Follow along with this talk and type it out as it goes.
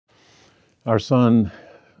Our son,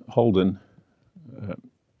 Holden,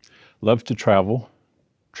 loved to travel,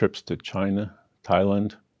 trips to China,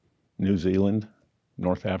 Thailand, New Zealand,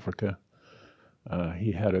 North Africa.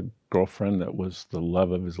 He had a girlfriend that was the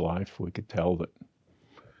love of his life. We could tell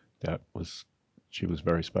that she was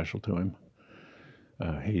very special to him.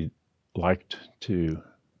 He liked to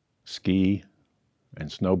ski and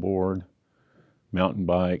snowboard, mountain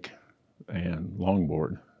bike, and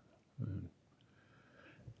longboard.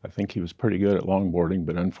 I think he was pretty good at longboarding,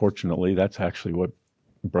 but unfortunately, that's actually what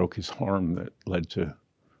broke his arm that led to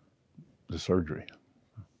the surgery.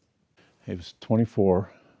 He was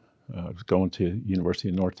 24, was going to University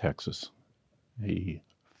of North Texas. He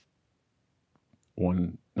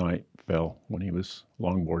one night fell when he was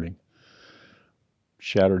longboarding,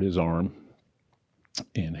 shattered his arm,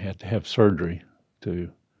 and had to have surgery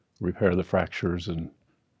to repair the fractures and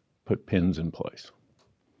put pins in place.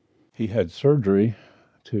 He had surgery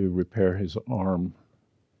to repair his arm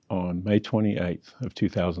on May 28th of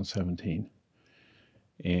 2017.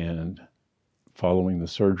 And following the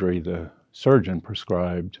surgery, the surgeon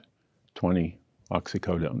prescribed 20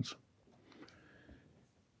 oxycodones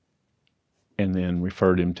and then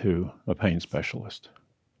referred him to a pain specialist.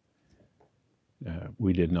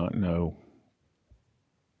 We did not know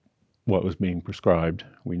what was being prescribed.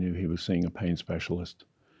 We knew he was seeing a pain specialist.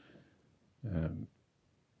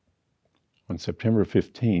 On September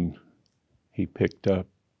 15, he picked up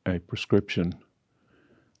a prescription,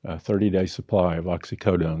 a 30-day supply of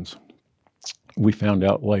oxycodones. We found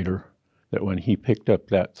out later that when he picked up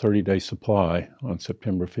that 30-day supply on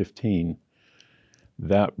September 15,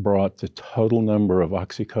 that brought the total number of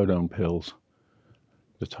oxycodone pills,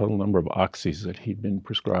 the total number of oxys that he'd been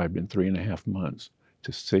prescribed in 3.5 months,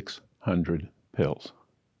 to 600 pills.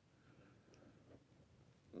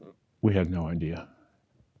 We had no idea.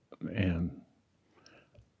 And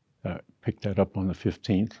picked that up on the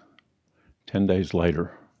 15th. 10 days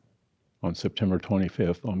later, on September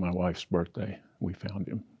 25th, on my wife's birthday, we found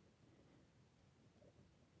him.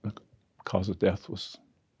 The cause of death was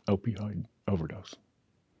opioid overdose.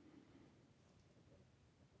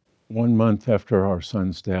 1 month after our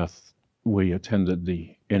son's death, we attended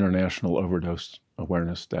the International Overdose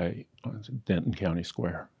Awareness Day on Denton County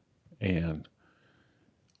Square. And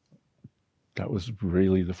that was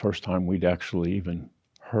really the first time we'd actually even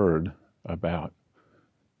heard about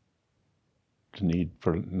the need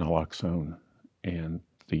for naloxone and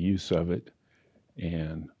the use of it.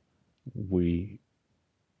 And we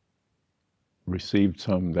received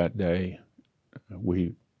some that day.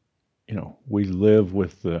 We live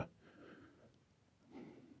with the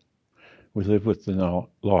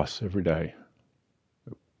loss every day,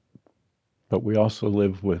 but we also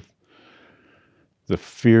live with the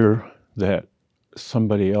fear that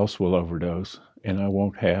somebody else will overdose and I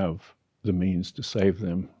won't have the means to save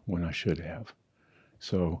them when I should have.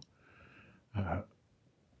 So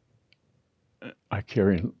I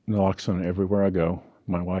carry naloxone everywhere I go.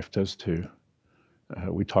 My wife does too.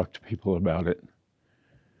 We talk to people about it.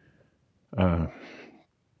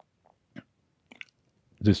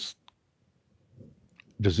 This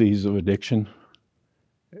disease of addiction,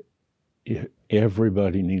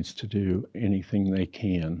 everybody needs to do anything they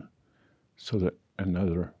can so that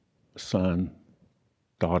another son,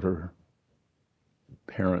 daughter,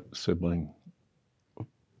 parent, sibling,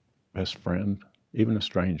 best friend, even a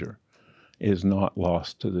stranger, is not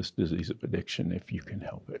lost to this disease of addiction if you can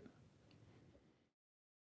help it.